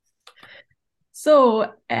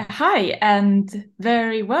Hi, and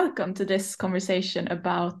very welcome to this conversation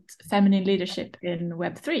about feminine leadership in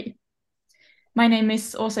Web3. My name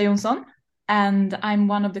is Åsa Jonsson, and I'm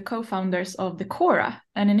one of the co-founders of the Cora,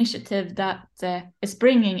 an initiative that is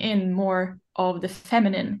bringing in more of the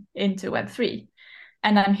feminine into Web3.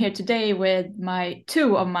 And I'm here today with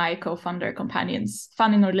two of my co-founder companions,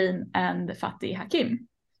 Fanny Norlin and Fatih Hakim.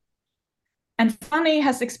 And Fanny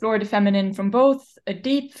has explored the feminine from both a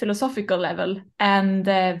deep philosophical level and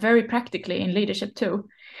very practically in leadership too.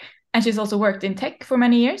 And she's also worked in tech for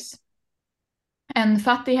many years. And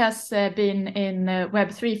Fatih has been in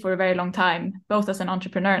Web3 for a very long time, both as an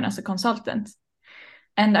entrepreneur and as a consultant.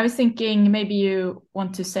 And I was thinking maybe you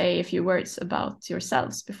want to say a few words about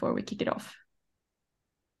yourselves before we kick it off.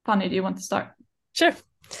 Fanny, do you want to start? Sure.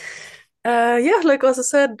 Like Åsa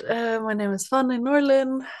said, my name is Fanny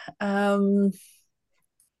Norlin.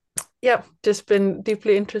 Just been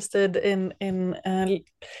deeply interested in I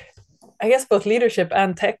guess both leadership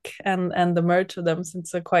and tech and the merge of them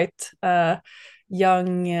since a quite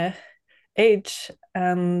young age.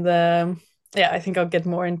 And I think I'll get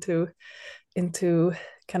more into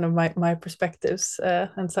kind of my perspectives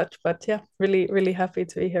and such. But yeah, really happy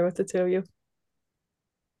to be here with the two of you.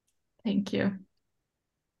 Thank you.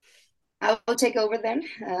 I'll take over then.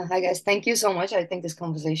 Hi guys, thank you so much. I think this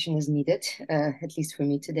conversation is needed, at least for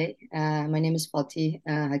me today. My name is Fatih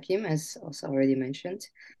Hakim, as also already mentioned.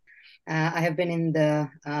 I have been in the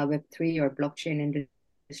Web3 or blockchain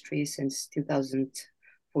industry since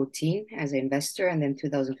 2014 as an investor, and then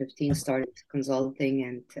 2015 started consulting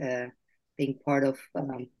and being part of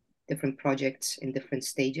different projects in different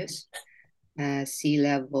stages.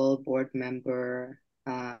 C-level, board member,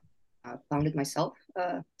 founded myself,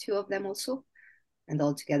 two of them also, and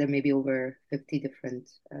altogether maybe over 50 different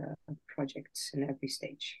projects in every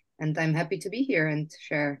stage. And I'm happy to be here and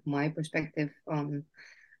share my perspective on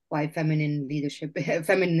why feminine leadership,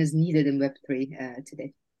 feminine is needed in Web3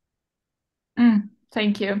 today.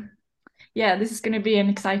 Thank you. Yeah, this is going to be an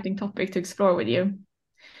exciting topic to explore with you.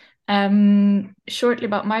 Shortly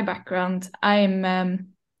about my background, I'm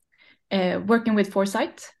working with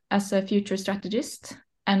Foresight as a future strategist.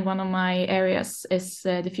 And one of my areas is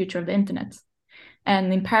the future of the internet.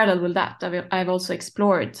 And in parallel with that, I've also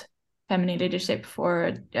explored feminine leadership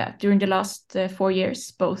during the last 4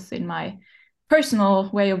 years, both in my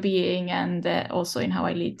personal way of being and also in how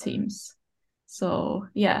I lead teams. So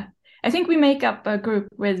yeah, I think we make up a group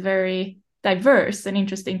with very diverse and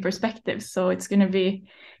interesting perspectives. So it's going to be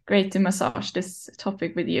great to massage this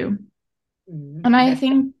topic with you. And I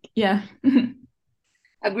think, yeah.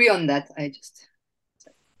 Agree on that.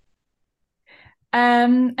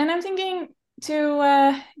 And I'm thinking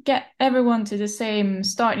to get everyone to the same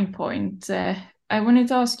starting point. I wanted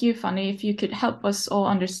to ask you, Fanny, if you could help us all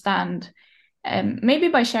understand, maybe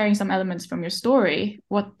by sharing some elements from your story,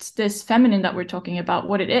 what this feminine that we're talking about,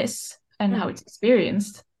 what it is and how it's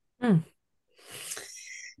experienced.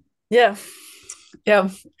 Yeah.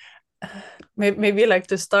 Maybe like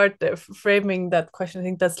to start framing that question. I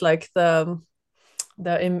think that's like the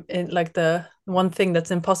one thing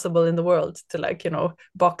that's impossible in the world to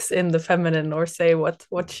box in the feminine or say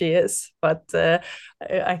what she is, but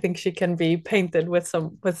I think she can be painted with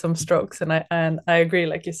some strokes, and I agree,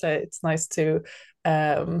 like you say, it's nice to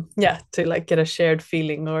get a shared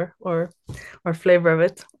feeling or flavor of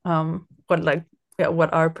it,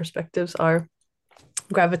 what our perspectives are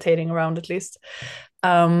gravitating around, at least.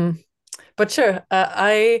 But sure,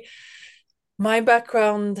 my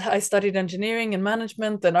background, I studied engineering and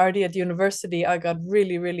management and RD at university. I got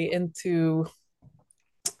really into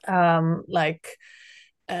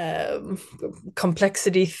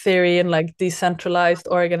complexity theory and like decentralized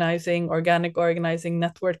organizing, organic organizing,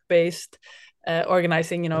 network-based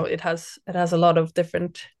organizing. It has a lot of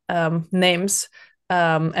different names.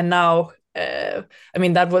 And now,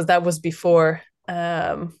 that was before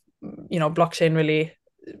blockchain really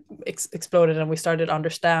exploded, and we started to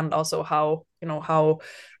understand also how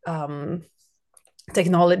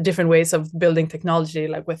technology, different ways of building technology,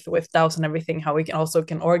 like with DAOs and everything, how we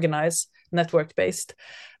can organize network based.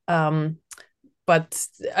 But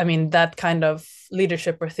that kind of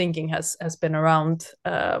leadership or thinking has been around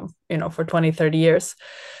for 20-30 years.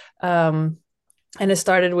 And it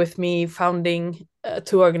started with me founding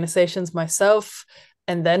 2 organizations myself,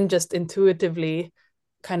 and then just intuitively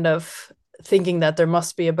kind of thinking that there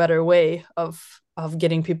must be a better way of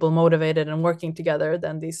getting people motivated and working together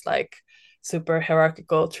than these like super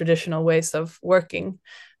hierarchical traditional ways of working.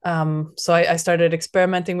 So I started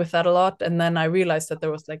experimenting with that a lot, and then I realized that there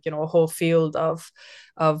was a whole field of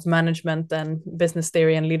management and business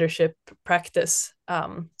theory and leadership practice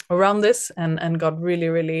around this, and got really,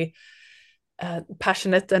 really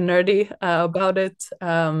passionate and nerdy about it.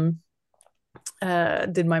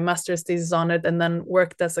 Did my master's thesis on it, and then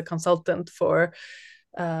worked as a consultant for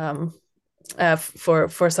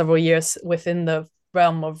several years within the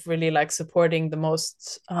realm of really like supporting the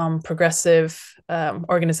most progressive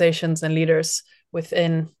organizations and leaders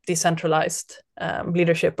within decentralized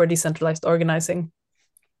leadership or decentralized organizing.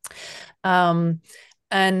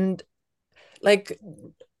 And like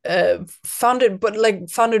found it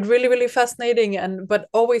really, really fascinating, but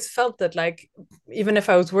always felt that like even if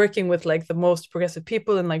I was working with like the most progressive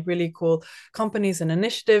people and like really cool companies and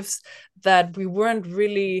initiatives, that we weren't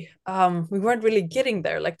really getting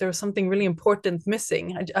there. Like there was something really important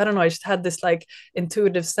missing. I don't know, I just had this like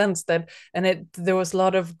intuitive sense that, and there was a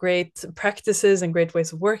lot of great practices and great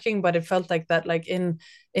ways of working, but it felt like that like in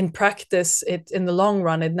practice, it in the long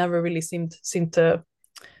run, it never really seemed to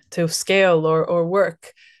scale or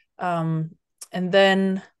work. And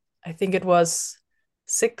then I think it was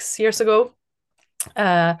 6 years ago,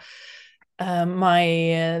 my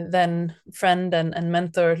then friend and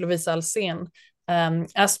mentor Lovisa Alsen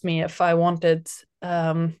asked me if I wanted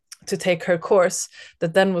to take her course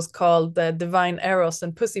that then was called the Divine Eros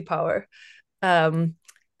and Pussy Power. And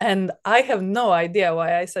I have no idea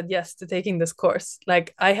why I said yes to taking this course.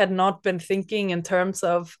 Like I had not been thinking in terms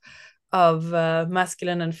of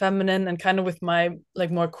masculine and feminine, and kind of with my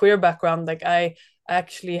like more queer background, like I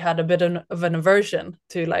actually had a bit of an aversion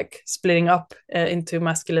to like splitting up into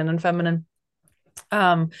masculine and feminine.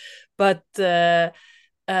 But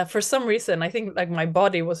for some reason, I think like my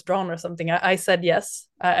body was drawn or something. I said yes.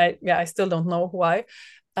 I still don't know why.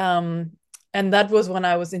 And that was when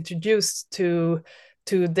I was introduced to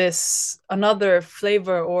this another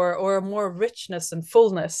flavor or more richness and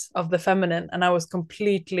fullness of the feminine, and I was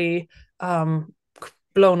completely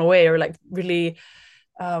blown away, or like really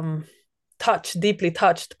deeply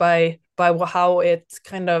touched by how it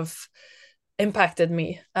kind of impacted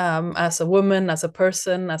me as a woman, as a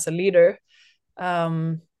person, as a leader.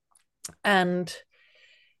 And when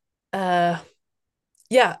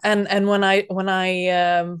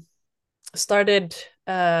I started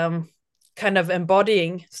kind of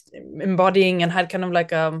embodying and had kind of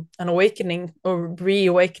like an awakening or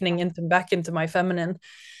reawakening back into my feminine,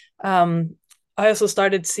 I also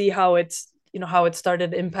started to see how it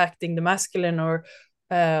started impacting the masculine or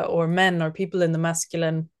men or people in the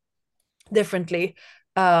masculine differently.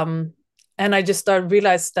 And I just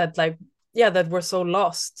realized that like, that we're so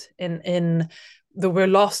lost in that we're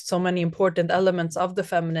lost so many important elements of the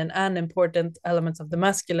feminine and important elements of the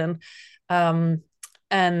masculine.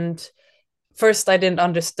 And first I didn't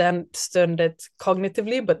understand it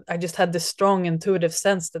cognitively, but I just had this strong intuitive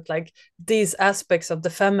sense that like these aspects of the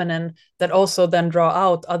feminine that also then draw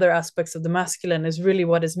out other aspects of the masculine is really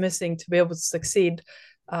what is missing to be able to succeed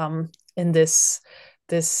in this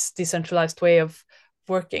decentralized way of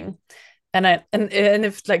working. And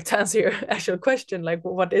if like to answer your actual question, like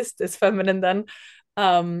what is this feminine then?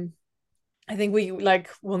 I think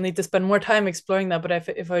we'll need to spend more time exploring that, but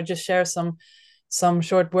if I just share some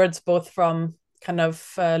short words, both from kind of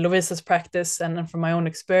Lovisa's practice and from my own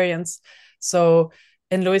experience. So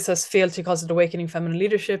in Lovisa's field, she calls it awakening feminine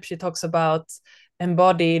leadership. She talks about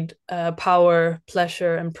embodied power,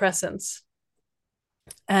 pleasure, and presence.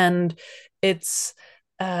 And it's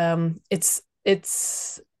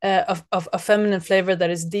of a feminine flavor that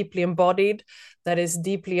is deeply embodied, that is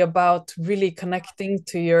deeply about really connecting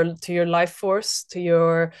to your life force, to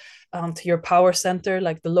your power center,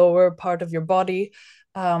 like the lower part of your body.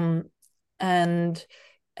 It's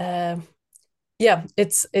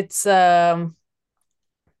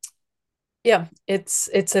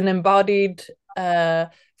an embodied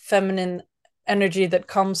feminine energy that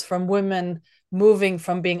comes from women moving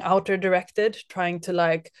from being outer directed, trying to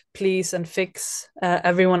like please and fix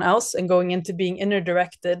everyone else, and going into being inner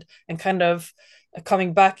directed and kind of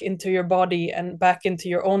coming back into your body and back into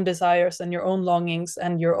your own desires and your own longings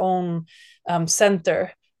and your own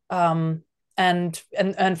center, and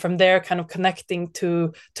from there kind of connecting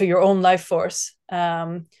to your own life force,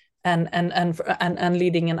 and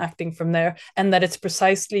leading and acting from there. And that it's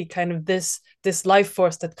precisely kind of this life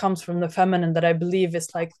force that comes from the feminine that I believe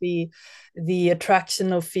is like the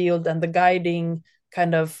attractional field and the guiding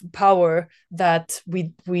kind of power that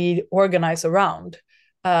we organize around.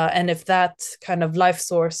 And if that kind of life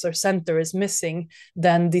source or center is missing,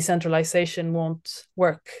 then decentralization won't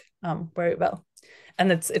work very well.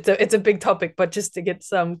 And it's a big topic, but just to give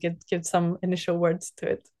some initial words to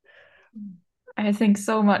it. I think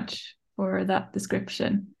so much for that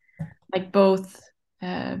description, like both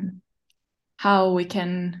how we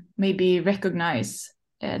can maybe recognize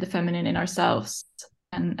the feminine in ourselves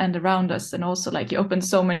and around us, and also like you opened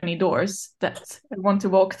so many doors that I want to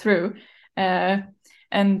walk through.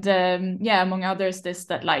 Among others, this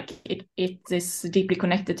that like it is deeply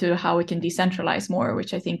connected to how we can decentralize more,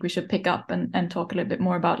 which I think we should pick up and talk a little bit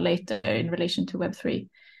more about later in relation to Web3.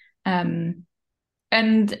 And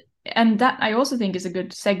that I also think is a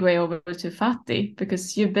good segue over to Fatih,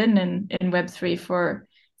 because you've been in Web3 for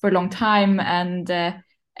a long time, and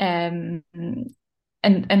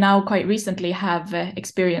now quite recently have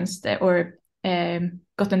experienced or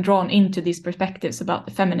gotten drawn into these perspectives about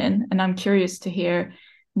the feminine. And I'm curious to hear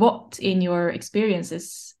what in your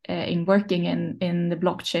experiences in working in the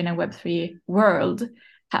blockchain and Web3 world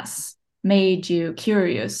has made you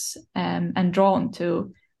curious and drawn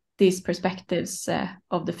to these perspectives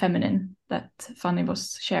of the feminine that Fanny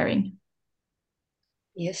was sharing.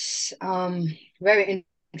 Yes, very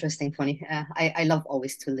interesting, Fanny. I love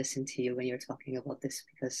always to listen to you when you're talking about this,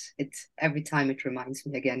 because every time it reminds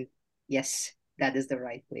me again, yes, that is the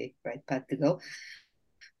right way, right path to go.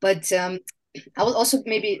 But I will also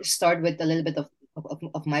maybe start with a little bit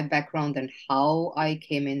of my background and how I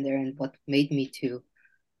came in there and what made me to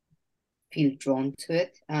feel drawn to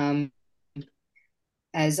it.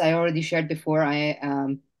 As I already shared before, I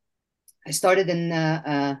started in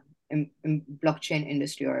blockchain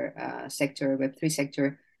industry or sector, Web3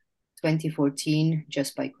 sector, 2014,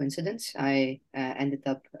 just by coincidence. I ended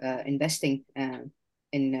up investing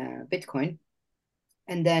in Bitcoin,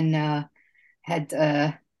 and then had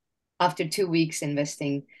after 2 weeks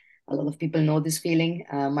investing, a lot of people know this feeling,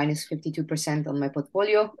 minus 52% on my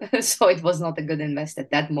portfolio. So it was not a good invest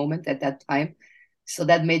at that moment, at that time. So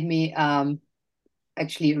that made me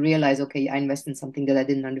actually realize, okay, I invest in something that I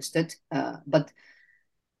didn't understood. But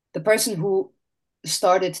the person who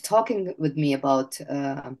started talking with me about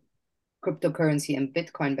cryptocurrency and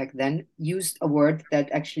Bitcoin back then used a word that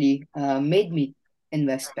actually made me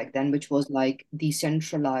invest back then, which was like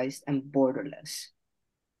decentralized and borderless.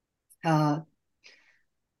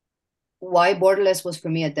 Why borderless was for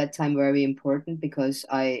me at that time very important, because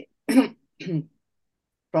I, from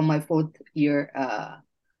my 4th year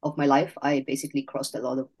of my life, I basically crossed a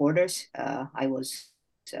lot of borders. I was,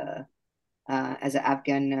 as an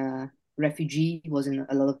Afghan refugee, was in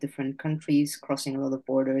a lot of different countries, crossing a lot of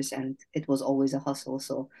borders, and it was always a hustle.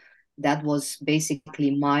 So that was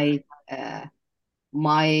basically my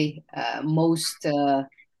most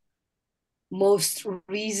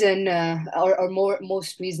reason or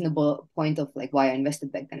most reasonable point of like why I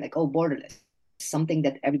invested back then. Like, oh, borderless, something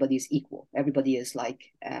that everybody is equal, everybody is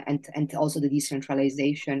like, and also the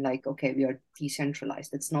decentralization. Like, okay, we are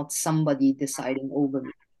decentralized. It's not somebody deciding over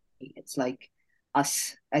me. It's like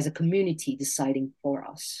us as a community deciding for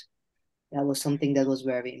us. That was something that was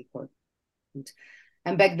very important.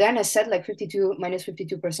 And back then, I said like minus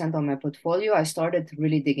 52% on my portfolio. I started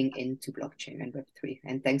really digging into blockchain and Web3.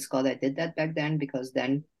 And thanks God I did that back then, because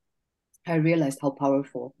then I realized how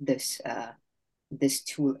powerful this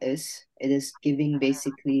tool is. It is giving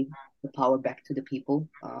basically the power back to the people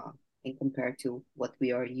in compared to what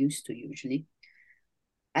we are used to usually.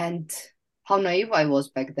 And how naive I was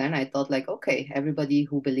back then. I thought like, okay, everybody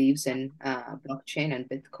who believes in blockchain and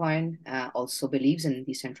Bitcoin also believes in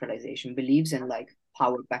decentralization, believes in like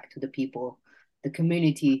power back to the people, the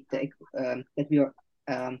community, that we are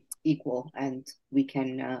equal, and we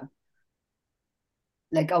can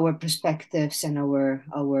like our perspectives and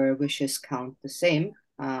our wishes count the same.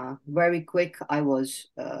 Very quick, I was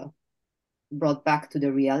brought back to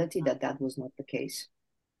the reality that that was not the case.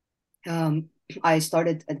 I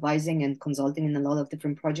started advising and consulting in a lot of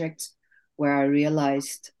different projects where I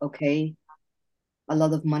realized, okay, a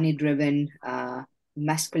lot of money-driven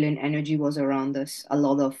masculine energy was around us, a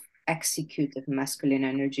lot of executive masculine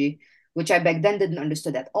energy, which I back then didn't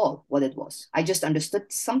understood at all what it was. I just understood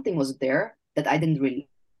something was there that I didn't really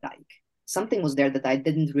like. Something was there that it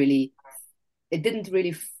didn't really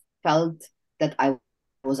felt that I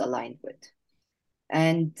was aligned with.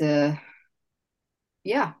 And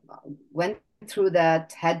yeah, went through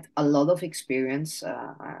that, had a lot of experience.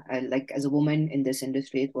 I, like as a woman in this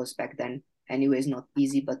industry, it was back then anyways not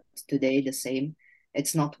easy, but today the same.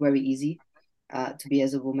 It's not very easy to be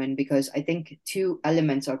as a woman, because I think two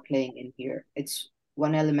elements are playing in here. It's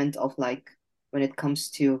one element of like when it comes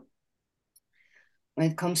to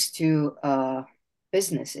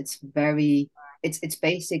business, it's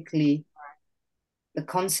basically the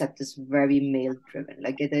concept is very male driven.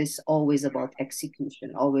 Like it is always about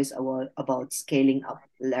execution, always about scaling up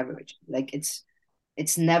leverage. Like it's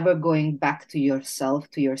never going back to yourself,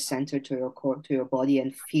 to your center, to your core, to your body,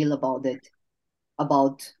 and feel about it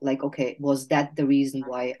about like, okay, was that the reason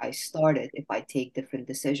why I started if I take different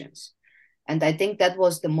decisions? And I think that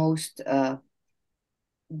was the most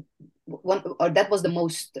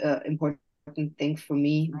important thing for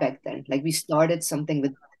me back then. Like we started something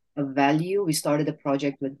with a value, we started a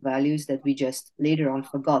project with values that we just later on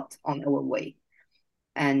forgot on our way.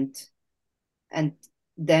 And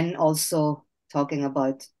then also talking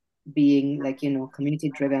about being like,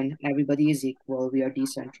 community driven, everybody is equal, we are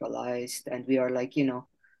decentralized, and we are like,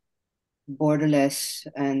 borderless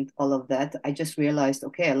and all of that. I just realized,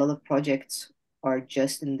 okay, a lot of projects are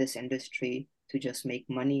just in this industry to just make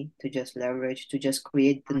money, to just leverage, to just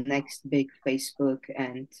create the next big Facebook,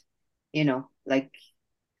 and like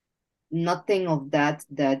nothing of that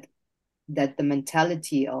the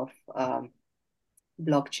mentality of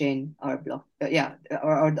blockchain or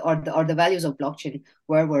or the values of blockchain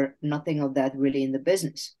were nothing of that really in the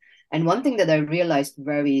business. And one thing that I realized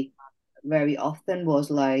very very often was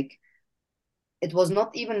like, it was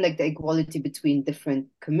not even like the equality between different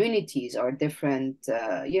communities or different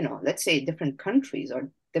let's say different countries or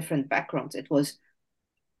different backgrounds. It was,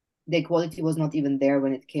 the equality was not even there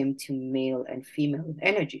when it came to male and female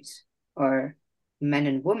energies, or men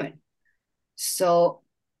and women. So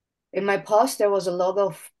in my past, there was a lot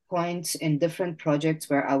of points in different projects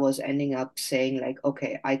where I was ending up saying like,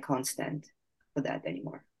 okay, I can't stand for that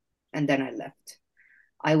anymore. And then I left.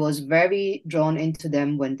 I was very drawn into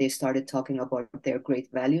them when they started talking about their great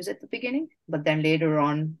values at the beginning, but then later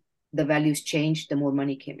on, the values changed the more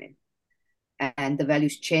money came in. And the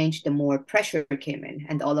values changed the more pressure came in.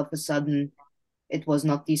 And all of a sudden, it was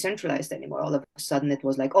not decentralized anymore. All of a sudden, it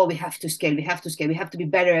was like, oh, we have to scale, we have to scale, we have to be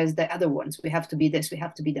better as the other ones, we have to be this, we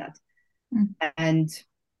have to be that. And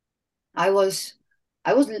I was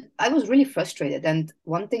I was really frustrated. And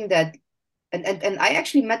one thing that and I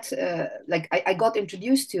actually met I got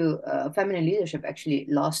introduced to feminine leadership actually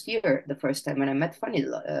last year the first time, when I met Fanny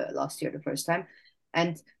last year the first time.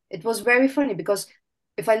 And it was very funny because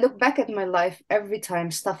if I look back at my life, every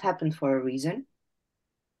time stuff happened for a reason.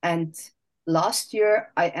 And last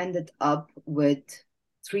year I ended up with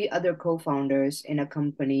three other co-founders in a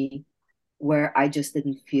company where I just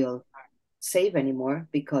didn't feel save anymore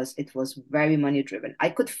because it was very money driven. I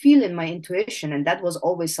could feel in my intuition, and that was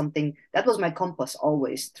always something that was my compass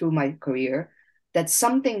always through my career, that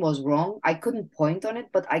something was wrong. I couldn't point on it,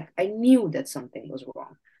 but I knew that something was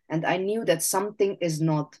wrong. And I knew that something is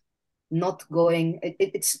not going,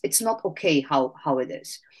 it's not okay how it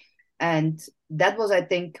is. And that was, I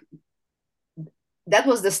think, that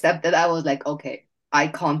was the step that I was like, okay, I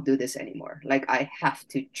can't do this anymore. Like, I have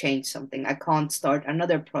to change something. I can't start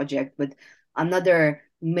another project with another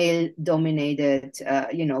male dominated,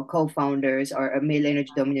 co-founders, or a male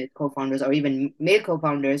energy dominated co-founders, or even male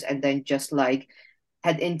co-founders, and then just like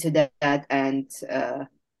head into that and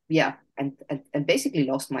and basically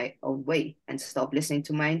lost my own way and stopped listening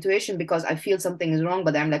to my intuition because I feel something is wrong,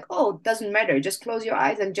 but I'm like, oh, it doesn't matter. Just close your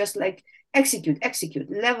eyes and just like execute,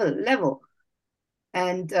 level.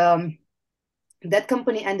 And that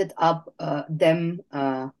company ended up them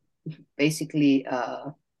basically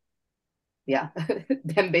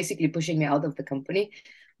them basically pushing me out of the company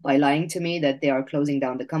by lying to me that they are closing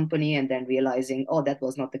down the company, and then realizing, oh, that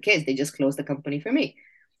was not the case. They just closed the company for me.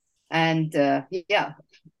 And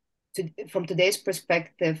from today's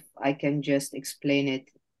perspective, I can just explain it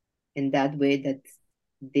in that way, that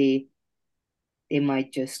they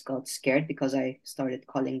might just got scared because I started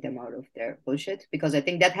calling them out of their bullshit. Because I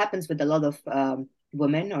think that happens with a lot of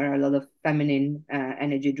women, or a lot of feminine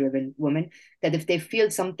energy driven women, that if they feel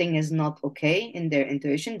something is not okay in their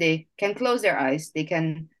intuition, they can close their eyes, they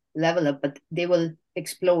can level up, but they will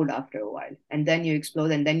explode after a while. And then you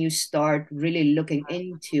explode, and then you start really looking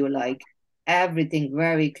into like everything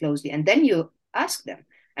very closely, and then you ask them.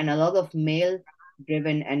 And a lot of male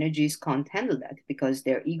driven energies can't handle that because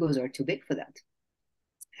their egos are too big for that.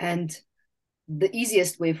 And the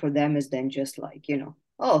easiest way for them is then just like,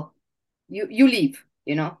 oh, you leave,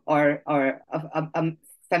 or a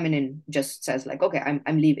feminine just says like, okay,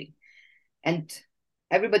 I'm leaving. And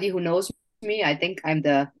everybody who knows me, I think I'm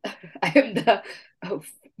the I am the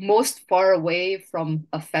most far away from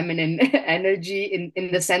a feminine energy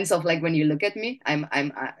in the sense of like, when you look at me,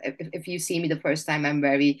 if you see me the first time,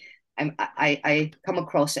 I come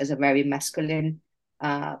across as a very masculine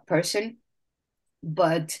person.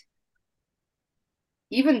 But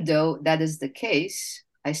even though that is the case,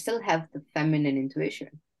 I still have the feminine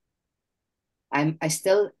intuition. I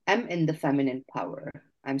still am in the feminine power.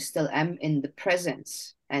 I'm still am in the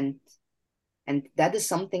presence. And that is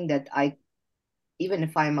something that even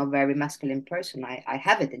if I'm a very masculine person, I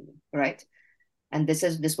have it in me, right? And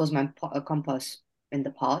this was my compass in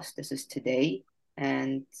the past, this is today.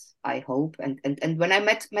 And I hope, and when I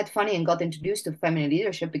met Fanny and got introduced to feminine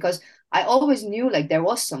leadership, because I always knew like there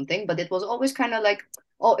was something, but it was always kind of like,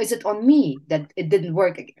 oh, is it on me that it didn't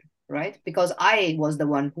work again? Right? Because I was the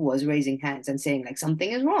one who was raising hands and saying like something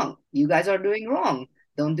is wrong. You guys are doing wrong.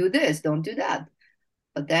 Don't do this, don't do that.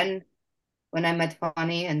 But then when I met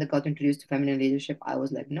Fanny and got introduced to feminine leadership, I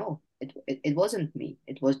was like, no, it wasn't me.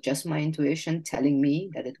 It was just my intuition telling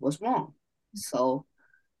me that it was wrong. So,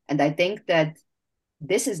 and I think that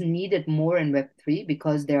this is needed more in Web3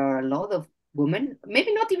 because there are a lot of women,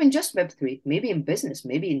 maybe not even just Web3, maybe in business,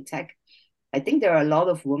 maybe in tech. I think there are a lot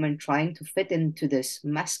of women trying to fit into this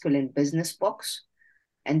masculine business box,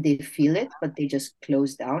 and they feel it, but they just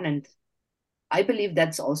close down. And I believe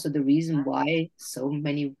that's also the reason why so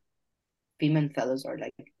many female fellows are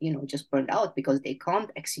like, just burned out, because they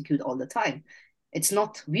can't execute all the time.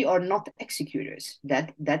 We are not executors.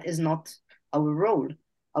 That is not our role.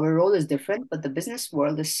 Our role is different, but the business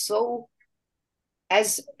world is so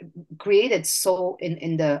as created so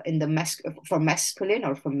in the for masculine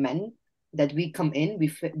or for men, that we come in, we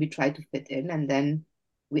try to fit in, and then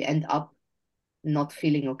we end up not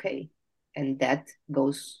feeling okay, and that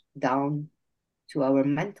goes down to our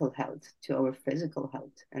mental health, to our physical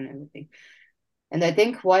health, and everything. And I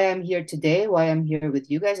think why I'm here today, why I'm here with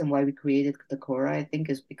you guys, and why we created the Cora, I think,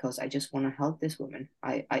 is because I just want to help this woman.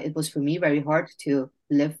 It was for me very hard to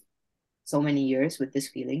live so many years with this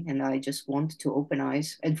feeling, and I just want to open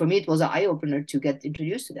eyes. And for me, it was an eye opener to get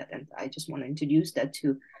introduced to that, and I just want to introduce that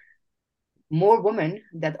to more women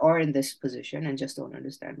that are in this position and just don't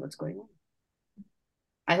understand what's going on.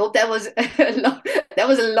 I hope that was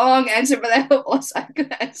a long answer, but I hope also I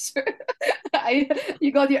could answer.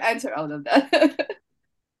 You got your answer out of that.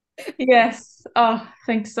 Yes. Oh,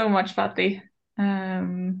 thanks so much, Fatty.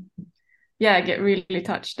 Yeah, I get really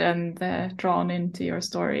touched and drawn into your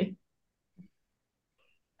story.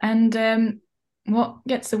 And what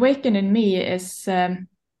gets awakened in me is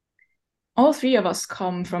all three of us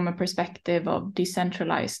come from a perspective of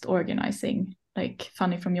decentralized organizing, like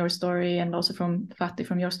Fanny from your story and also from Fatty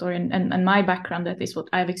from your story. And my background, that is what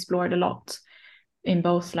I've explored a lot in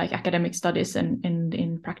both like academic studies and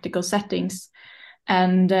in practical settings.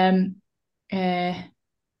 And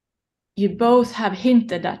you both have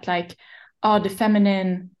hinted at like, the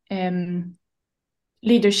feminine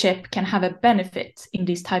leadership can have a benefit in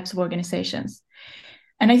these types of organizations.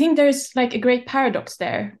 And I think there's like a great paradox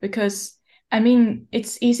there, because I mean,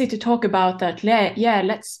 it's easy to talk about that. Yeah,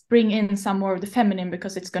 let's bring in some more of the feminine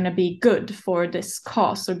because it's going to be good for this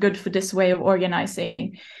cause or good for this way of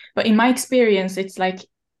organizing. But in my experience, it's like,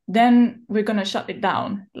 then we're going to shut it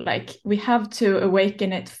down. Like, we have to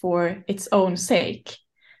awaken it for its own sake.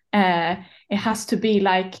 It has to be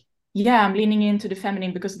like, yeah, I'm leaning into the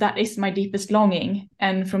feminine because that is my deepest longing.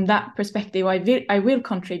 And from that perspective, I will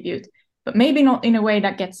contribute, but maybe not in a way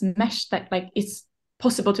that gets meshed, that like it's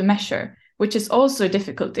possible to measure, which is also a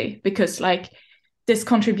difficulty, because like this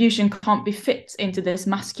contribution can't be fit into this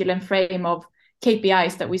masculine frame of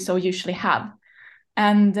KPIs that we so usually have.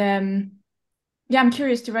 And yeah, I'm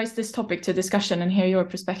curious to raise this topic to discussion and hear your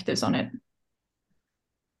perspectives on it.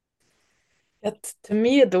 To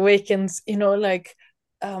me, it awakens, like,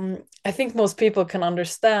 I think most people can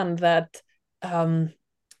understand that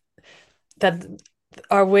that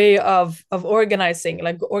our way of organizing,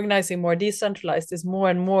 like organizing more decentralized, is more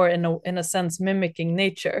and more in a sense mimicking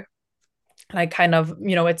nature. Like kind of,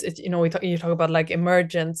 it's you talk about like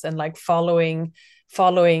emergence and like following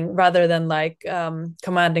rather than like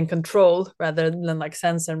command and control, rather than like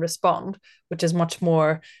sense and respond, which is much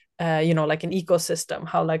more like an ecosystem,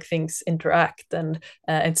 how like things interact, and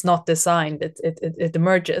it's not designed, it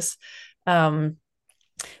emerges. But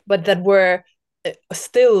that we're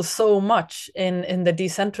still so much in the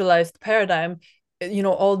decentralized paradigm,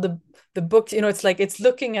 all the books, it's like it's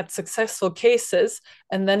looking at successful cases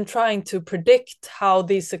and then trying to predict how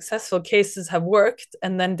these successful cases have worked,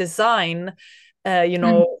 and then design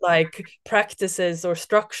like practices or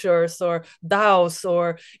structures or DAOs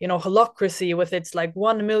or holacracy with its like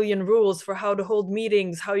 1 million rules for how to hold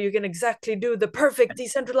meetings, how you can exactly do the perfect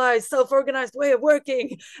decentralized self-organized way of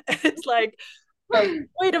working. And it's like,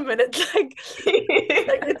 wait a minute, like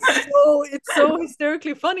it's so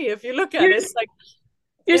hysterically funny if you look at it. It's like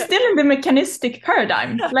you're still in the mechanistic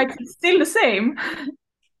paradigm, like it's still the same.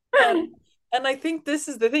 And I think this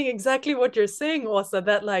is the thing, exactly what you're saying, Åsa,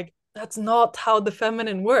 that like that's not how the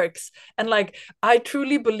feminine works. And like I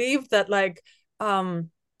truly believe that like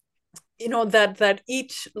you know, that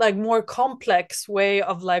each like more complex way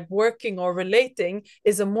of like working or relating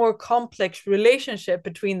is a more complex relationship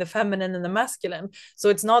between the feminine and the masculine. So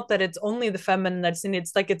it's not that it's only the feminine that's in it.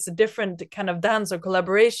 It's like it's a different kind of dance or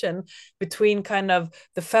collaboration between kind of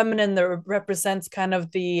the feminine that represents kind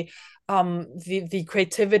of the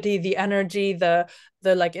creativity, the energy, the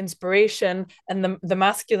like inspiration, and the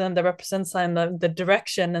masculine that represents the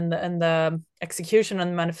direction and the execution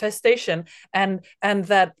and manifestation, and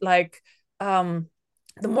that like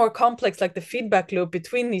the more complex, like the feedback loop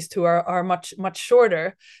between these two are much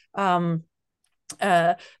shorter. So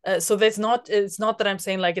it's not that I'm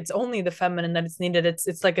saying like it's only the feminine that it's needed.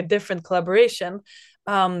 It's like a different collaboration,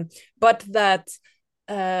 but that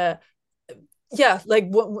yeah, like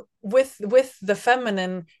with the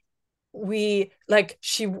feminine, we like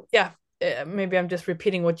she yeah, maybe I'm just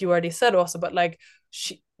repeating what you already said also, but like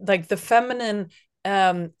she, like the feminine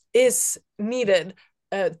is needed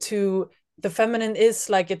to the feminine is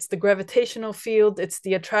like it's the gravitational field, it's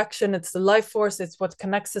the attraction, it's the life force, it's what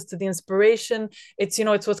connects us to the inspiration, it's, you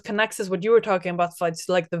know, it's what connects us, what you were talking about, it's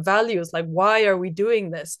like the values, like why are we doing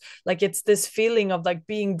this, like it's this feeling of like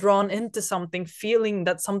being drawn into something, feeling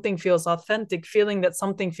that something feels authentic, feeling that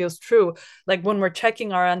something feels true. Like when we're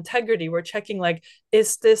checking our integrity, we're checking like,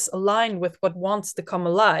 is this aligned with what wants to come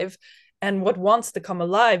alive? And what wants to come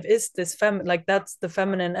alive is this like that's the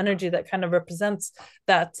feminine energy that kind of represents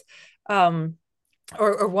that,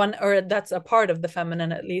 or one, or that's a part of the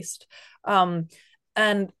feminine at least, and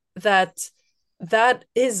that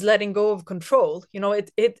is letting go of control. You know,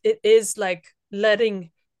 it is like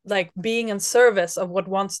letting, like being in service of what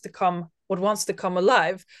wants to come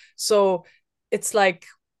alive. So it's like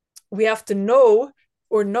we have to know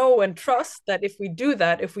and trust that if we do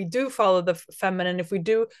that, if we do follow the feminine, if we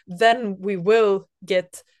do, then we will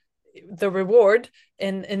get the reward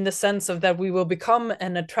in the sense of that we will become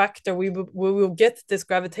an attractor, we will get this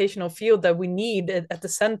gravitational field that we need at the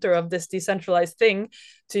center of this decentralized thing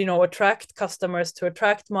to, you know, attract customers, to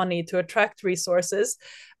attract money, to attract resources.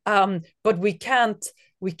 But we can't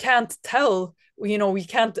tell, you know, we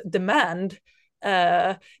can't demand,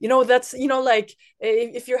 you know, that's, you know, like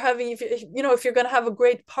if you're having, if you know, if you're gonna have a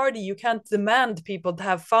great party, you can't demand people to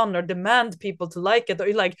have fun or demand people to like it,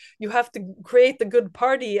 or like you have to create a good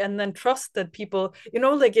party and then trust that people, you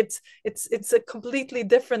know, like it's a completely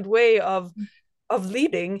different way of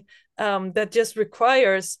leading, that just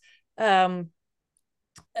requires yeah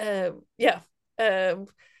yeah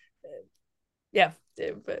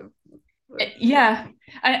Yeah,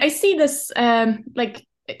 I see this like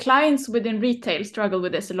clients within retail struggle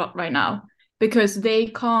with this a lot right now because they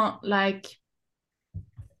can't like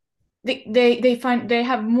they find they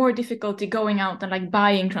have more difficulty going out and like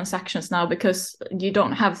buying transactions now because you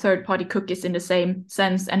don't have third-party cookies in the same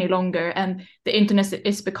sense any longer, and the internet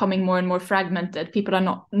is becoming more and more fragmented. People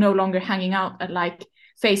are no longer hanging out at like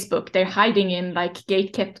Facebook, they're hiding in like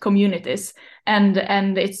gate-kept communities, and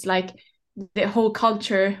it's like the whole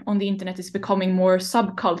culture on the internet is becoming more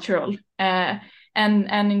subcultural, and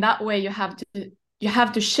in that way you have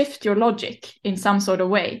to shift your logic in some sort of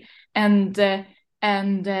way, and yeah,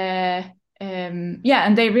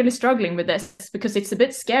 and they're really struggling with this because it's a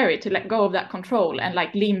bit scary to let go of that control and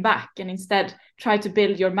like lean back and instead try to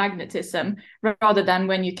build your magnetism, rather than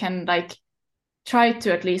when you can like try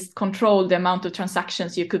to at least control the amount of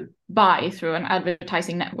transactions you could buy through an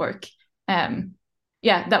advertising network.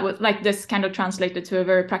 Yeah, that was like this kind of translated to a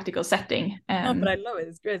very practical setting. No, but I love it.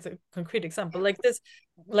 It's great. It's a concrete example. Like this,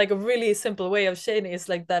 like a really simple way of saying it is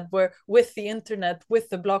like that, where with the internet, with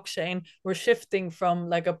the blockchain, we're shifting from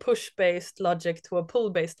like a push-based logic to a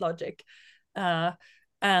pull-based logic.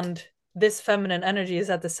 And this feminine energy is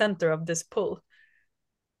at the center of this pull.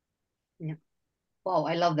 Yeah. Wow,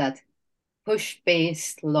 I love that.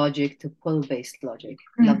 Push-based logic to pull-based logic.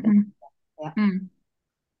 Love that. Yeah.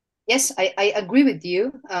 Yes, I agree with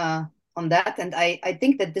you on that. And I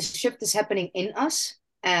think that this shift is happening in us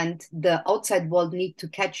and the outside world need to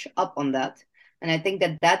catch up on that. And I think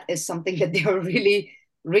that that is something that they are really,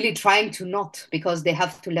 really trying to not, because they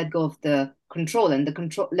have to let go of the control. And the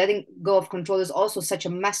control, letting go of control is also such a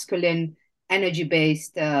masculine,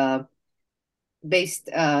 energy-based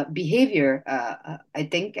behavior, I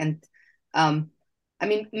think. And I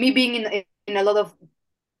mean, me being in a lot of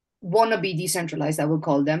wannabe decentralized, I will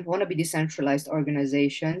call them wannabe decentralized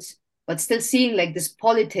organizations, but still seeing like this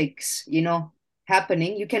politics, you know,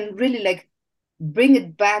 happening, you can really like bring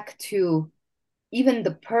it back to even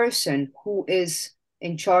the person who is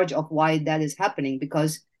in charge of why that is happening,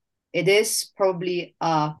 because it is probably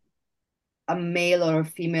a male or a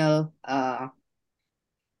female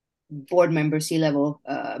board member, C-level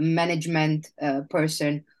management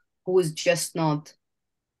person who is just not,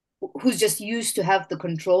 who's just used to have the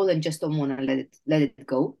control and just don't want to let it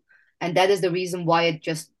go. And that is the reason why it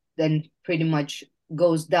just then pretty much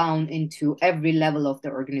goes down into every level of the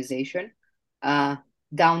organization,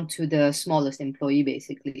 down to the smallest employee,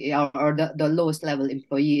 basically, or the lowest level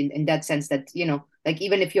employee, in that sense that, like,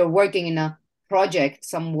 even if you're working in a project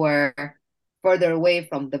somewhere further away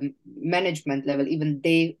from the management level, even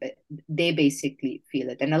they basically feel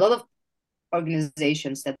it. And a lot of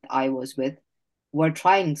organizations that I was with were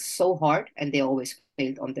trying so hard, and they always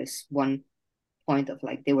failed on this one point of,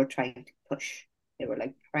 like, they were trying to push. They were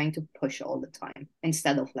like trying to push all the time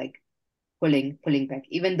instead of like pulling back,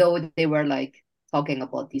 even though they were like talking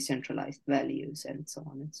about decentralized values and so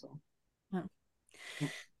on and so on. Yeah.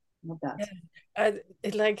 Not that. Yeah.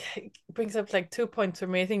 It like brings up like 2 points for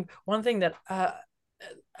me. I think one thing that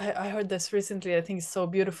I heard this recently, I think is so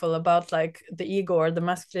beautiful about like the ego, or the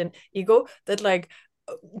masculine ego, that like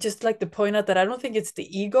just like to point out that I don't think it's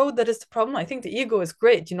the ego that is the problem. I think the ego is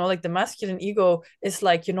great, like the masculine ego is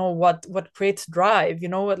like, what creates drive,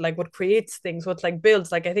 what creates things, what like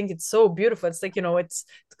builds. Like, I think it's so beautiful. It's like, it's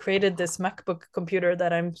created this MacBook computer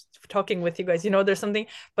that I'm talking with you guys, there's something,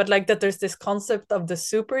 but like that there's this concept of the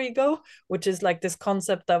super ego, which is like this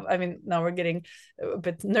concept of, I mean, now we're getting a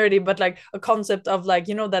bit nerdy, but like a concept of like,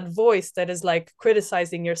 that voice that is like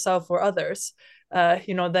criticizing yourself or others,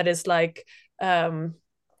 that is like,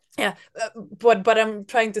 what I'm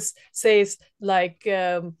trying to say is like,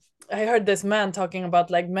 I heard this man talking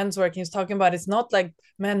about like men's work. He's talking about it's not like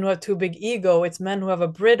men who have too big ego, it's men who have a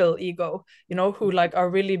brittle ego, who like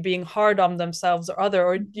are really being hard on themselves or other,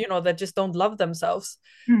 or that just don't love themselves,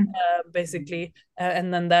 basically,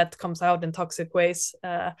 and then that comes out in toxic ways.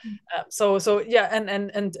 So yeah,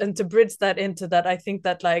 and to bridge that into that, I think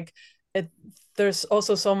that like there's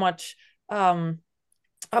also so much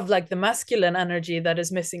of like the masculine energy that is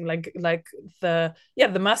missing, like the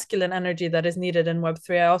masculine energy that is needed in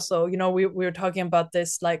Web3. I also, we were talking about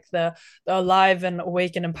this, like the alive and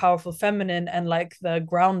awakened and powerful feminine, and like the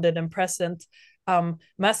grounded and present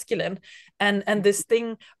masculine, and this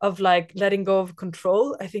thing of like letting go of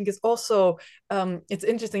control, I think is also it's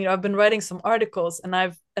interesting. I've been writing some articles, and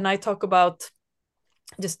I talk about,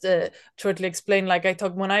 just shortly explain, like I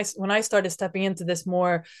talk, when I started stepping into this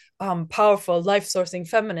more powerful life sourcing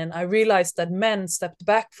feminine, I realized that men stepped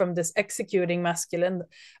back from this executing masculine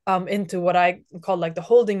into what I call like the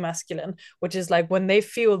holding masculine, which is like when they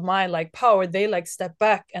feel my like power, they like step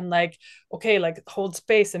back and like, okay, like hold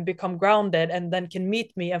space and become grounded, and then can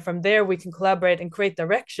meet me, and from there we can collaborate and create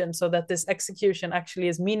direction, so that this execution actually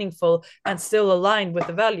is meaningful and still aligned with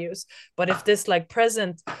the values. But if this like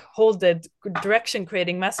present holded direction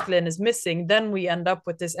creating masculine is missing, then we end up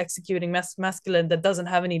with this executing masculine that doesn't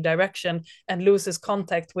have any direction and loses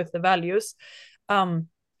contact with the values.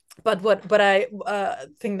 But I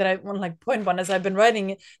think that I want to like point one, as I've been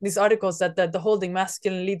writing these articles, that the holding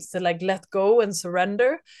masculine leads to like let go and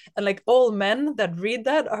surrender, and like all men that read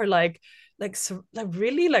that are like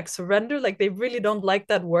really like surrender, like they really don't like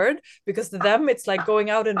that word, because to them it's like going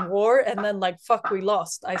out in war and then like, fuck, we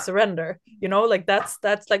lost, I surrender, like that's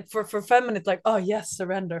like for feminine, it's like, oh yes,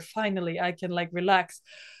 surrender, finally I can like relax.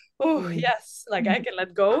 Oh yes, like I can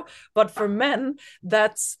let go. But for men,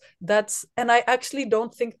 that's and I actually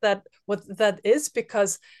don't think that what that is,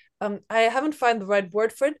 because I haven't found the right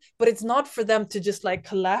word for it, but it's not for them to just like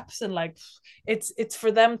collapse and like, it's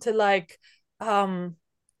for them to like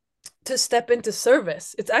to step into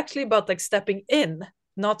service. It's actually about like stepping in,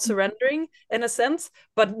 not surrendering in a sense,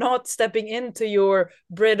 but not stepping into your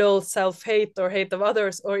brittle self-hate or hate of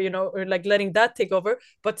others, or or like letting that take over,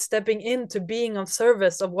 but stepping into being of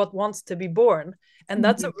service of what wants to be born. And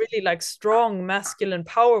that's a really like strong masculine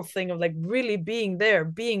power thing of like really being there,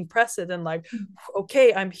 being present, and like,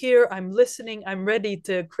 okay, I'm here, I'm listening, I'm ready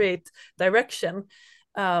to create direction.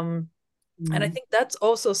 And I think that's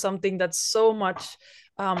also something that's so much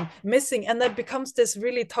missing, and that becomes this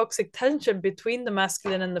really toxic tension between the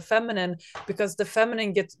masculine and the feminine, because the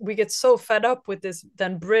feminine we get so fed up with this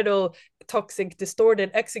then brittle, toxic,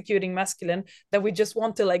 distorted, executing masculine, that we just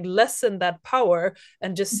want to like lessen that power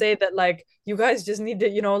and just say that like, you guys just need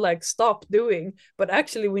to like stop doing, but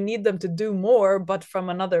actually we need them to do more, but from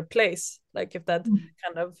another place, like, if that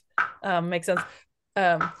kind of makes sense.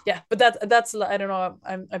 But that's I don't know,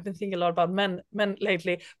 I've been thinking a lot about men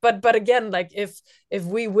lately, but again, like if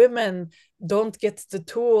we women don't get the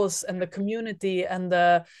tools and the community and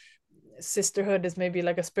the sisterhood is maybe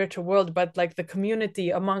like a spiritual world, but like the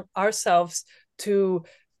community among ourselves to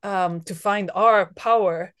find our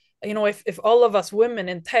power, if all of us women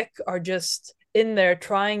in tech are just in there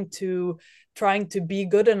trying to be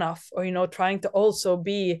good enough, or trying to also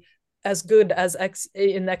be as good as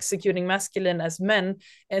in executing masculine as men,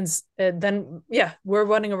 and then we're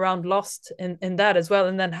running around lost in that as well,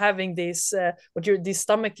 and then having these these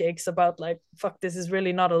stomach aches about like, fuck, this is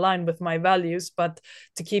really not aligned with my values, but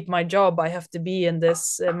to keep my job I have to be in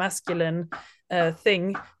this masculine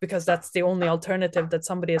thing because that's the only alternative that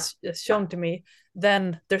somebody has shown to me.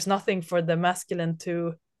 Then there's nothing for the masculine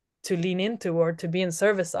to lean into or to be in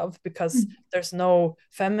service of, because there's no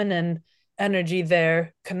feminine energy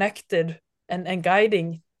there connected and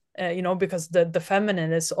guiding, because the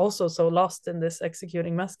feminine is also so lost in this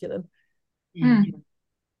executing masculine.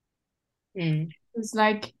 It's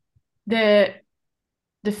like the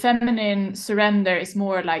feminine surrender is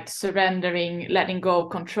more like surrendering, letting go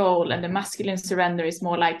of control, and the masculine surrender is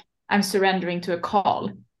more like I'm surrendering to a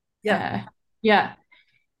call. And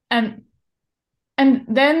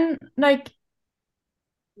then like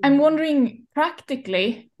I'm wondering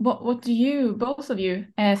practically, what do you, both of you,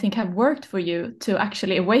 think have worked for you to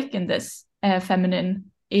actually awaken this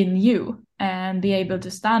feminine in you and be able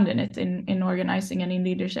to stand in it in organizing and in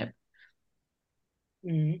leadership?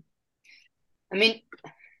 I mean,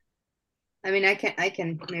 I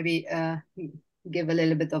can maybe give a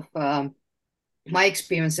little bit of my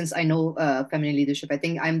experience, since I know feminine leadership. I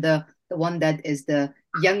think I'm the one that is the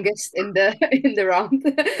youngest in the in the round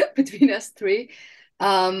between us three.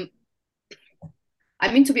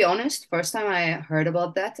 I mean, to be honest, first time I heard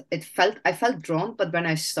about that, I felt drawn, but when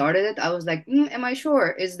I started it, I was like, am I sure?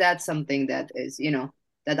 Is that something that is,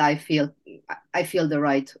 that I feel the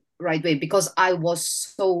right way? Because I was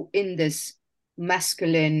so in this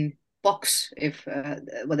masculine box, if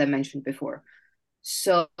what I mentioned before.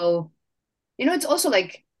 So, it's also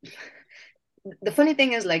like the funny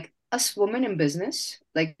thing is, like, us women in business,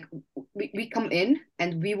 like we come in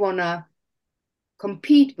and we wanna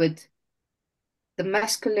compete with the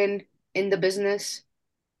masculine in the business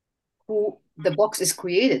who the box is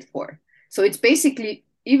created for. So it's basically,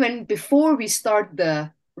 even before we start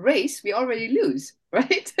the race, we already lose,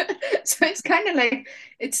 right? So it's kind of like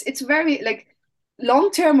it's very like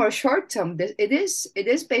long term or short term. It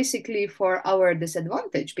is basically for our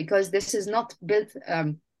disadvantage, because this is not built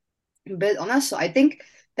on us. So I think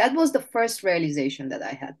that was the first realization that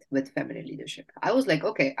I had with feminine leadership. I was like,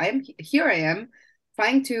 okay, I am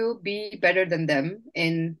trying to be better than them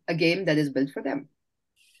in a game that is built for them.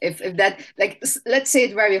 If that, like, let's say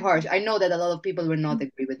it very harsh. I know that a lot of people will not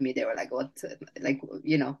agree with me. They were like, what, like,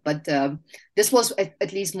 but this was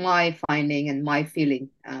at least my finding and my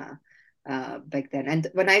feeling back then. And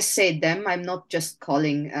when I say them, I'm not just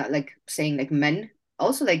calling like saying like men,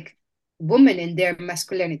 also like women in their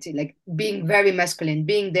masculinity, like being very masculine,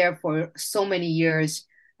 being there for so many years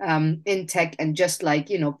in tech, and just like,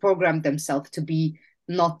 programmed themselves to be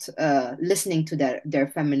not listening to their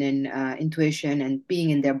feminine intuition and being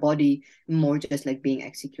in their body, more just like being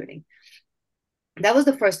executing. That was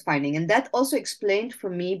the first finding, and that also explained for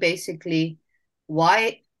me basically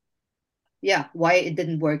why it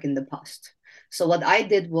didn't work in the past. So what I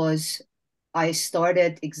did was I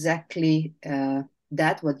started exactly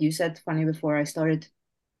that what you said, Fanny, before. I started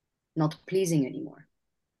not pleasing anymore,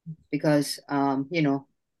 because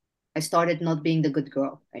I started not being the good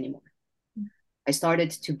girl anymore. I started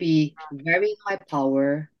to be very in my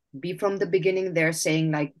power, be from the beginning there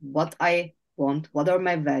saying like what I want, what are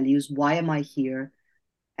my values, why am I here,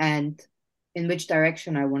 and in which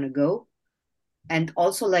direction I want to go. And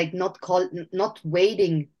also like not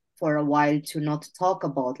waiting for a while to not talk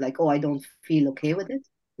about like, oh, I don't feel okay with it.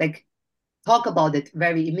 Like, talk about it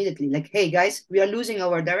very immediately. Like, hey guys, we are losing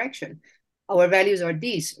our direction. Our values are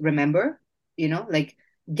these, remember? Like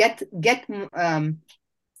get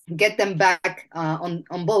them back on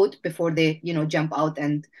boat before they jump out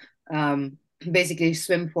and basically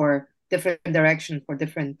swim for different direction, for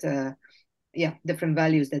different different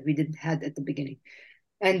values that we didn't had at the beginning.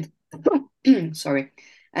 And sorry.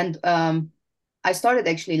 And I started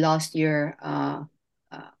actually last year a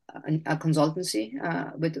consultancy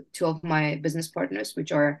with two of my business partners,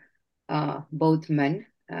 which are both men.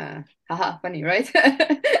 Haha, funny, right?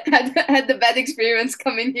 had the bad experience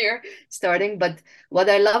coming here starting, but what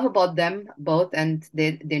I love about them both, and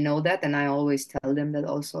they know that, and I always tell them that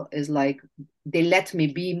also, is like they let me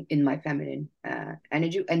be in my feminine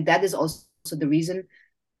energy, and that is also the reason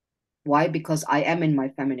why, because I am in my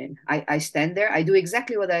feminine. I stand there, I do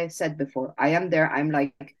exactly what I said before. I am there, I'm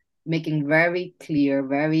like making very clear,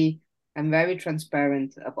 I'm very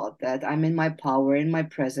transparent about that. I'm in my power, in my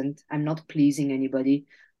present. I'm not pleasing anybody.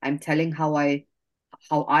 I'm telling how I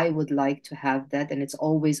would like to have that, and it's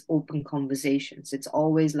always open conversations. It's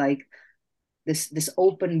always like this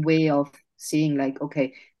open way of seeing like,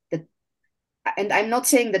 okay, and I'm not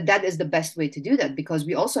saying that that is the best way to do that, because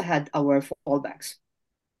we also had our fallbacks.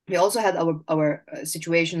 We also had our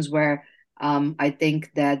situations where I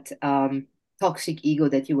think that toxic ego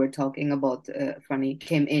that you were talking about, Fanny,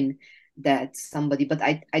 came in, that somebody. But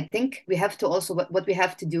I think we have to also, what we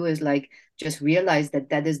have to do is like just realize that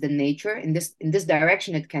that is the nature. In this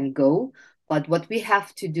direction it can go, but what we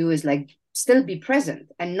have to do is like still be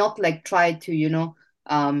present and not like try to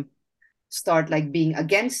start like being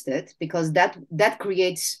against it, because that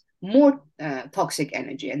creates more toxic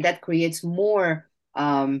energy, and that creates more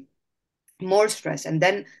stress. And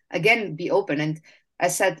then again, be open. And I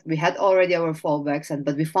said we had already our fallbacks, and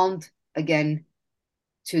but we found again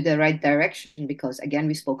to the right direction, because again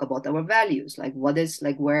we spoke about our values, like what is,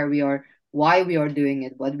 like where we are, why we are doing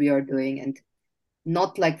it, what we are doing, and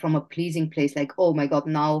not like from a pleasing place, like, oh my god,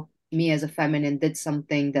 now me as a feminine did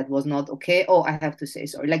something that was not okay, oh I have to say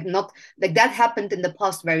sorry. Like, not like that happened in the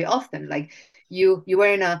past very often. Like you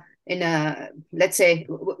were in a let's say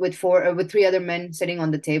with three other men sitting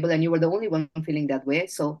on the table, and you were the only one feeling that way,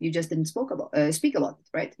 so you just didn't speak about it,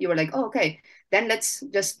 right? You were like, oh, okay, then let's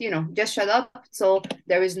just just shut up, so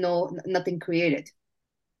there is nothing created.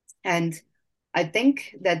 And I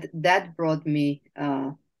think that that brought me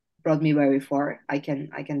very far. I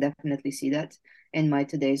can definitely see that in my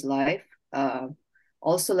today's life.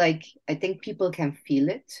 Also, like, I think people can feel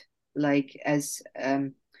it, like, as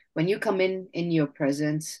when you come in your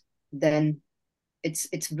presence, then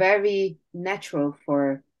it's very natural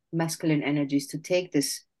for masculine energies to take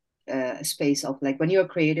this space of, like, when you're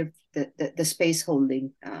creative, the space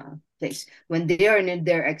holding place. When they are in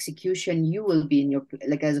their execution, you will be in your,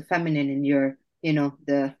 like, as a feminine, in your,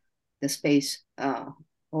 the space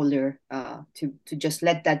holder, to just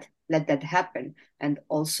let that happen. And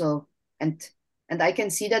also, and I can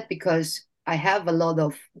see that because I have a lot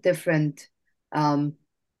of different um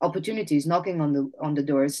opportunities knocking on the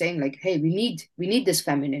door, saying like, hey, we need this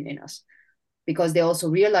feminine in us, because they're also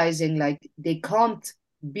realizing like they can't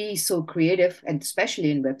be so creative. And especially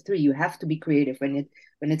in Web3, you have to be creative when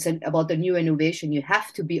it's about a new innovation. You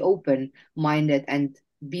have to be open minded and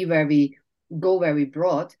go very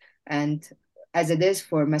broad. And as it is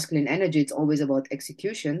for masculine energy, it's always about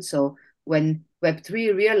execution. So when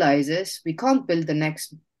Web3 realizes we can't build the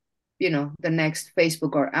next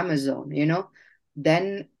Facebook or Amazon,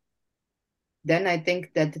 then I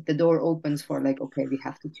think that the door opens for, like, okay, we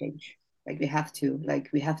have to change. Like, we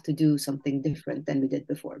have to do something different than we did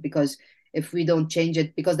before. Because if we don't change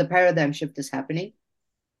it, because the paradigm shift is happening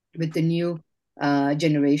with the new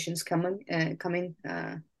generations coming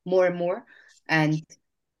more and more. And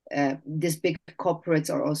these big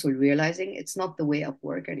corporates are also realizing it's not the way of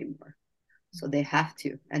work anymore. So they have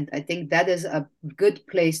to. And I think that is a good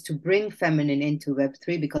place to bring feminine into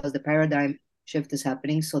Web3, because the paradigm shift is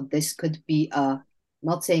happening. So this could be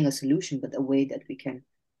not saying a solution, but a way that we can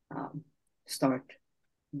start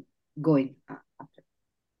going after.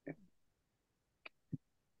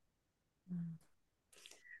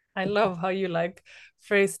 I love how you like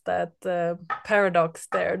phrase that paradox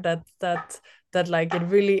there, that like it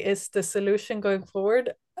really is the solution going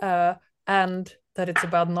forward, and that it's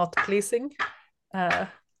about not pleasing,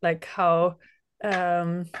 like how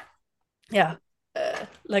yeah,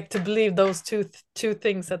 like to believe those two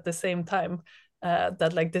things at the same time,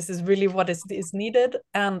 that like this is really what is needed,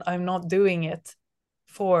 and I'm not doing it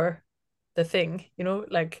for the thing,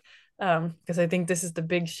 like, because I think this is the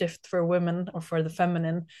big shift for women, or for the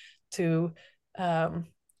feminine, to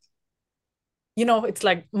it's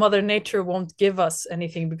like Mother Nature won't give us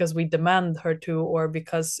anything because we demand her to, or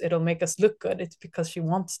because it'll make us look good. It's because she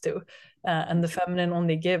wants to, and the feminine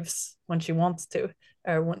only gives when she wants to,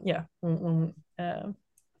 or when Yeah.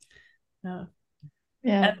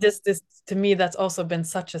 and this to me, that's also been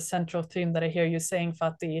such a central theme that I hear you saying,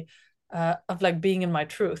 Fatih, of like being in my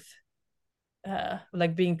truth,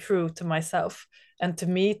 like being true to myself. And to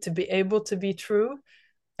me, to be able to be true,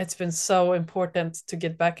 it's been so important to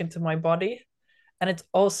get back into my body. And it's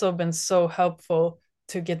also been so helpful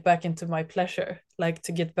to get back into my pleasure, like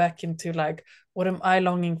to get back into, like, what am I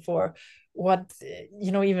longing for? What,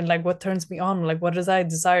 even like what turns me on, like what does I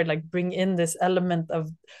desire, like bring in this element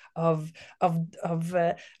of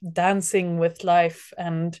dancing with life.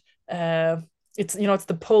 And it's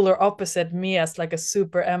the polar opposite, me as like a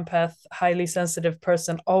super empath, highly sensitive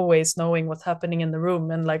person, always knowing what's happening in the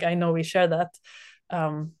room. And like I know we share that,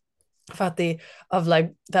 Fatih, of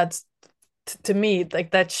like that's to me,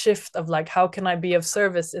 like that shift of like, how can I be of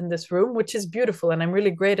service in this room, which is beautiful and I'm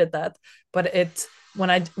really great at that, but when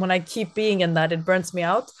I keep being in that, it burns me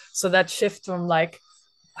out. So that shift from like,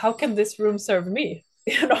 how can this room serve me,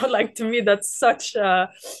 like to me that's such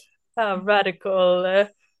radical,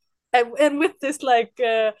 and with this like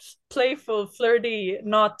playful, flirty,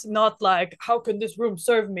 not like how can this room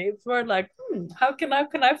serve me. It's more like how can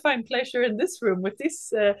I find pleasure in this room with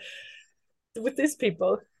these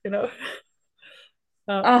people, you know.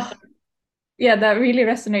 Oh, yeah, that really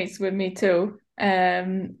resonates with me too.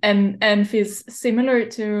 And feels similar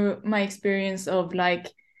to my experience of like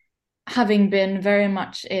having been very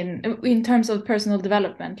much in terms of personal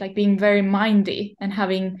development, like being very mindy and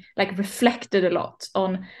having like reflected a lot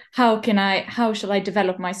on how shall I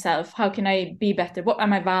develop myself? How can I be better? What are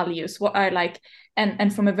my values? What are like,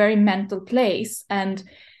 and from a very mental place, and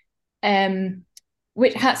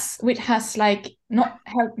which has like not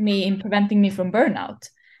helped me in preventing me from burnout.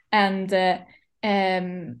 And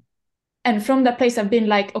and from that place I've been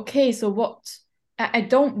like, okay, so what, I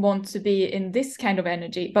don't want to be in this kind of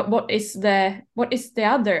energy, but what is the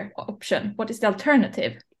other option? What is the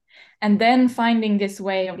alternative? And then finding this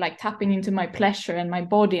way of like tapping into my pleasure and my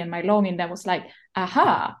body and my longing, that was like,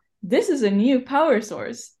 aha, this is a new power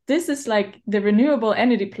source. This is like the renewable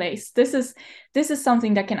energy place. This is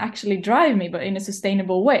something that can actually drive me, but in a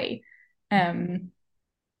sustainable way. Yeah.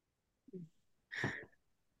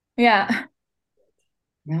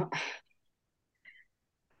 Yeah.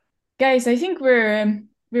 Guys, I think we're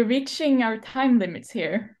reaching our time limits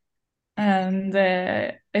here, and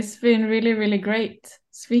it's been really, really great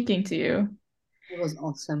speaking to you. It was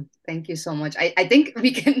awesome. Thank you so much. I think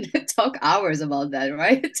we can talk hours about that,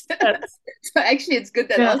 right? Yes. So actually, it's good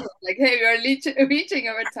that Yeah. also like, hey, we are reaching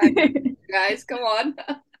our time, guys. Come on.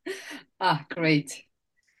 Great.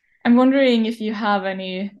 I'm wondering if you have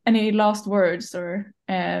any last words or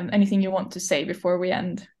anything you want to say before we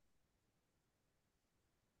end.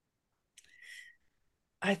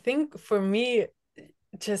 I think for me,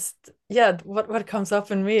 just what comes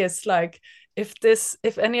up in me is like, if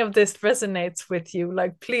any of this resonates with you,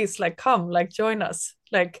 like please, like come, like join us,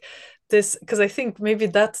 like this, because I think maybe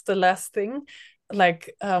that's the last thing.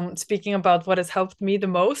 Like speaking about what has helped me the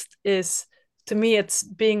most is, to me, it's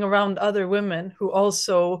being around other women who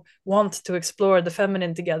also want to explore the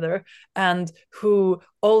feminine together, and who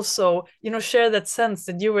also, share that sense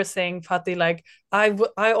that you were saying, Fatih. Like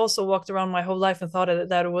I also walked around my whole life and thought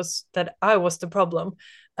that I was the problem.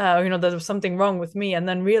 There was something wrong with me, and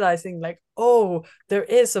then realizing like, oh, there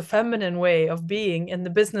is a feminine way of being in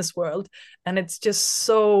the business world, and it's just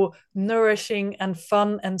so nourishing and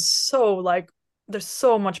fun, and so like there's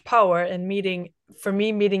so much power in meeting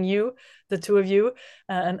you, the two of you,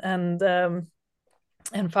 and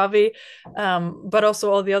Favi, but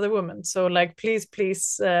also all the other women. So like, please,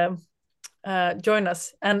 join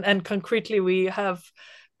us. And concretely, we have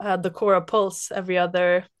the Cora Pulse every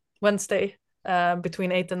other Wednesday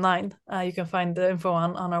between 8 and 9. You can find the info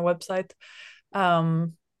on our website.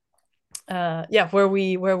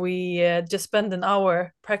 Where we just spend an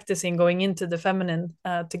hour practicing going into the feminine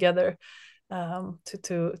together,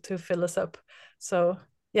 to fill us up. So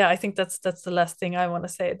yeah, I think that's the last thing I want to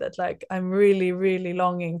say, that like I'm really, really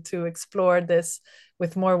longing to explore this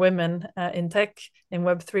with more women in tech, in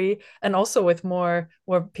Web3, and also with more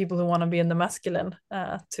people who want to be in the masculine,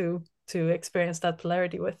 to experience that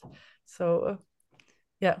polarity with. So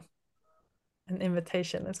yeah, an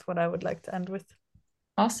invitation is what I would like to end with.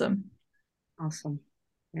 Awesome.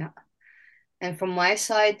 Yeah. And from my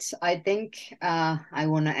side, I think I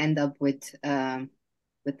want to end up with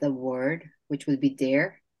the word, which will be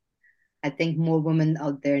dare. I think more women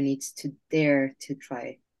out there needs to dare to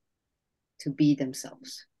try to be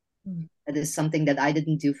themselves. That is something that I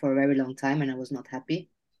didn't do for a very long time, and I was not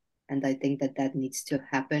happy. And I think that needs to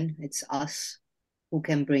happen. It's us who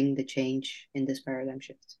can bring the change in this paradigm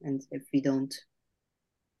shift. And if we don't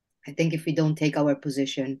take our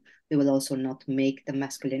position, we will also not make the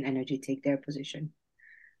masculine energy take their position.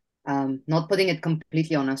 Not putting it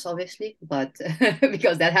completely on us, obviously, but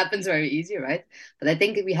because that happens very easy, right? But I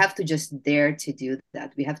think we have to just dare to do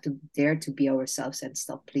that. We have to dare to be ourselves and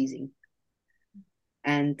stop pleasing.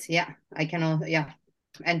 And yeah, I can, yeah,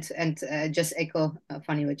 and just echo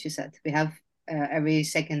funny what you said. We have every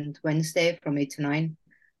second Wednesday from 8 to 9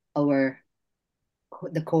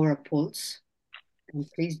 the Cora Pulse, and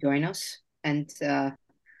please join us. And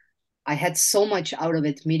I had so much out of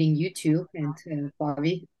it meeting you two and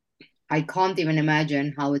Bobby. I can't even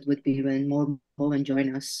imagine how it would be when more women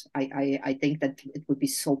join us. I think that it would be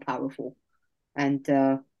so powerful. And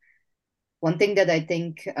one thing that I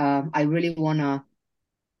think I really wanna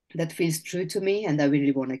that feels true to me and I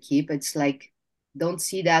really wanna keep, it's like, don't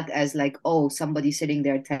see that as like, oh, somebody sitting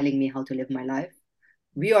there telling me how to live my life.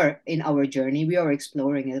 We are in our journey. We are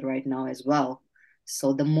exploring it right now as well.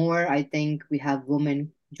 So the more I think we have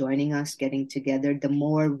women joining us, getting together. The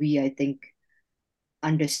more we, I think,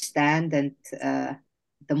 understand, and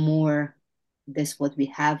the more this what we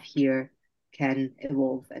have here can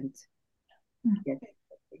evolve and get.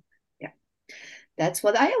 Yeah, that's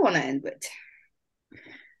what I want to end with.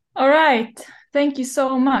 All right. Thank you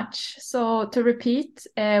so much. So to repeat,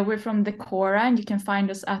 we're from the Cora, and you can find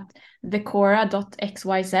us at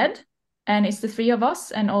thecora.xyz. And it's the three of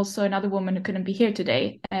us, and also another woman who couldn't be here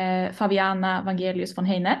today, Fabiana Vangelius von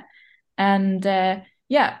Heine. And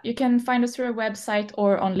yeah, you can find us through our website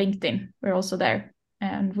or on LinkedIn. We're also there.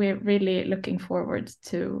 And we're really looking forward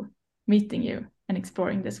to meeting you and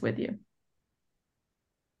exploring this with you.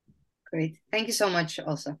 Great. Thank you so much,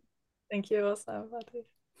 also. Thank you, also.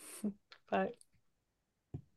 Bye.